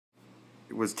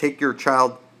It was take your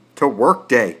child to work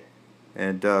day.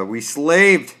 And we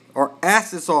slaved our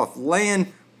asses off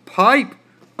laying pipe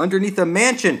underneath a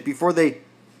mansion before they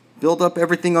build up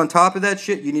everything on top of that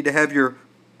shit. You need to have your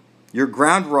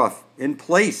ground rough in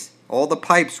place. All the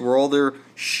pipes where all their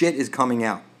shit is coming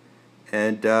out.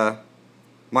 And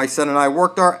my son and I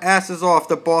worked our asses off.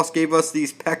 The boss gave us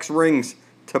these PEX rings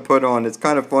to put on. It's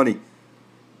kind of funny.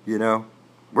 You know,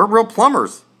 we're real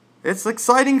plumbers. It's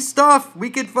exciting stuff.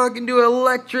 We could fucking do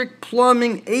electric,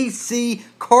 plumbing, AC,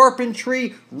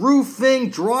 carpentry, roofing,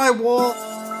 drywall.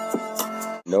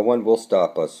 No one will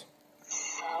stop us.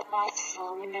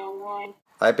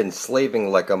 I've been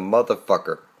slaving like a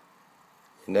motherfucker.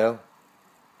 You know?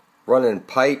 Running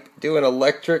pipe, doing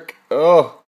electric.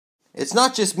 Oh. It's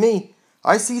not just me.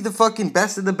 I see the fucking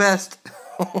best of the best.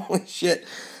 Holy shit.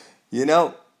 You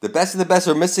know, the best of the best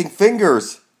are missing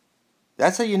fingers.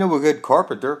 That's how you know a good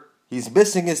carpenter. He's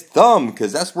missing his thumb,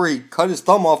 because that's where he cut his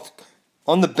thumb off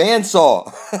on the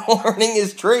bandsaw, learning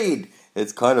his trade.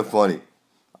 It's kind of funny.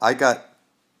 I got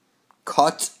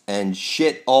cuts and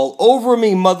shit all over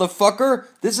me, motherfucker.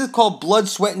 This is called blood,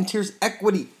 sweat, and tears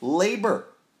equity, labor.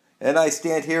 And I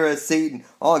stand here as Satan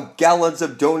on gallons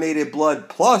of donated blood,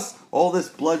 plus all this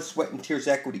blood, sweat, and tears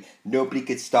equity. Nobody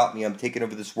could stop me. I'm taking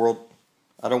over this world.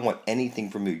 I don't want anything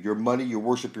from you. Your money, your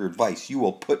worship, your advice. You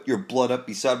will put your blood up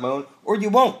beside my own, or you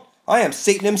won't. I am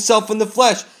Satan himself in the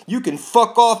flesh. You can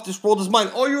fuck off. This world is mine.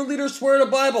 All your leaders swear in the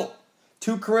Bible.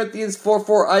 2 Corinthians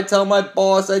 4:4. I tell my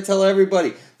boss. I tell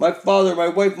everybody. My father, my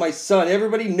wife, my son.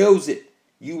 Everybody knows it.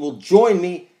 You will join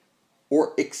me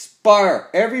or expire.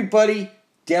 Everybody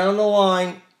down the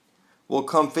line will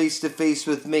come face to face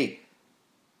with me.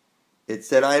 It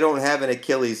said, I don't have an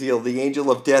Achilles heel. The angel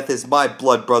of death is my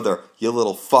blood brother, you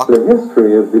little fuck. The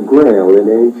history of the Grail in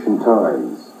ancient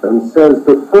times, and says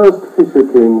the first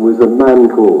Fisher King was a man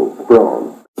called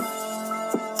Bronn.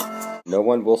 No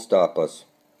one will stop us.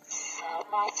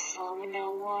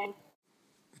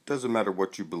 It doesn't matter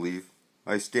what you believe.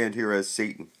 I stand here as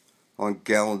Satan, on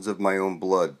gallons of my own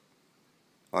blood.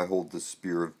 I hold the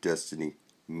spear of destiny,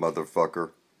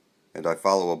 motherfucker, and I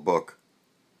follow a book.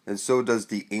 And so does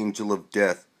the angel of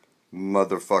death,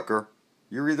 motherfucker.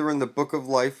 You're either in the book of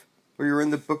life, or you're in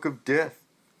the book of death.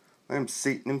 I am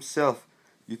Satan himself.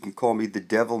 You can call me the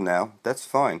devil now, that's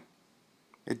fine.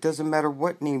 It doesn't matter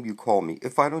what name you call me.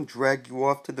 If I don't drag you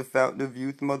off to the fountain of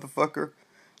youth, motherfucker,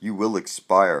 you will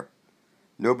expire.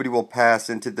 Nobody will pass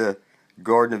into the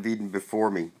Garden of Eden before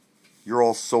me. You're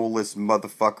all soulless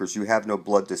motherfuckers. You have no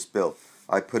blood to spill.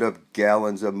 I put up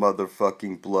gallons of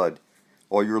motherfucking blood.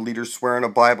 All your leaders swear in a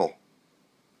Bible.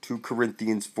 2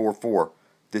 Corinthians 4:4.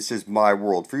 This is my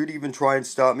world. For you to even try and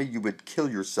stop me, you would kill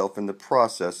yourself in the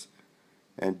process.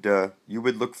 And you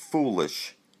would look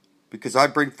foolish. Because I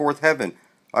bring forth heaven.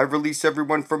 I release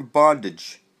everyone from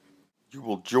bondage. You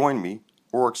will join me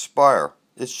or expire.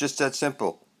 It's just that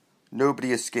simple.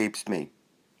 Nobody escapes me.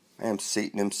 I am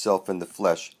Satan himself in the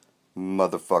flesh.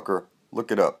 Motherfucker. Look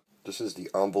it up. This is the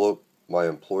envelope my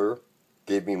employer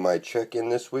gave me my check in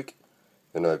this week.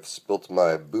 And I've spilt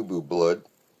my boo-boo blood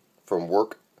from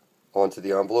work onto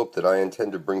the envelope that I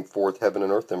intend to bring forth heaven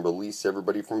and earth and release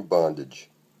everybody from bondage.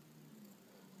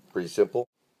 Pretty simple.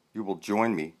 You will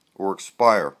join me or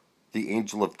expire. The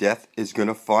angel of death is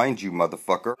gonna find you,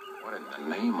 motherfucker. What in the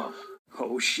name of...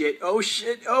 Oh shit, oh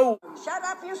shit, oh! Shut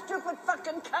up, you stupid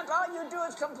fucking cunt. All you do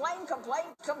is complain, complain,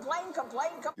 complain,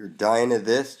 complain, complain. You're dying of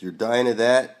this, you're dying of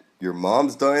that. Your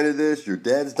mom's dying of this, your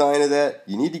dad's dying of that.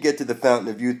 You need to get to the fountain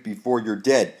of youth before you're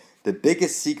dead. The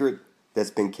biggest secret that's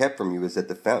been kept from you is that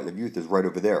the fountain of youth is right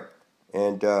over there.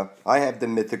 And I have the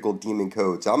mythical demon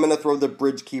codes. I'm going to throw the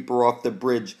bridge keeper off the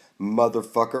bridge,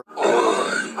 motherfucker.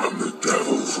 I am the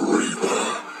devil's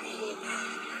reaper.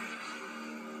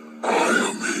 I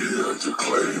am here to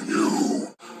claim you.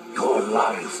 Your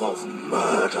life of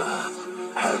murder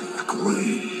and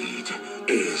greed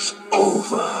is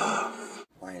over.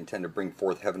 I intend to bring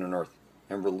forth heaven and earth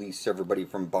and release everybody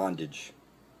from bondage.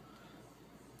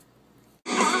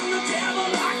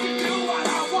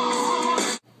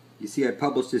 You see, I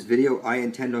published this video. I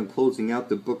intend on closing out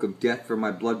the book of death for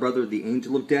my blood brother, the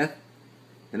angel of death.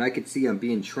 And I can see I'm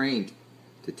being trained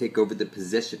to take over the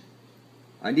position.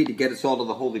 I need to get us all to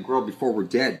the Holy Grail before we're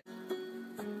dead.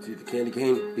 See the candy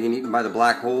cane being eaten by the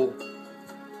black hole?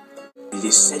 It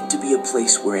is said to be a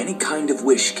place where any kind of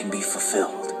wish can be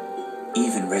fulfilled,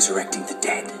 even resurrecting the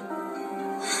dead.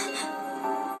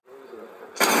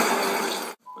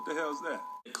 What the hell's that?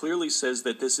 It clearly says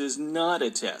that this is not a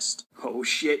test. Oh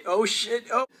shit, oh shit,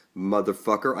 oh...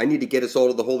 Motherfucker, I need to get us all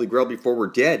to the Holy Grail before we're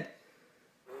dead.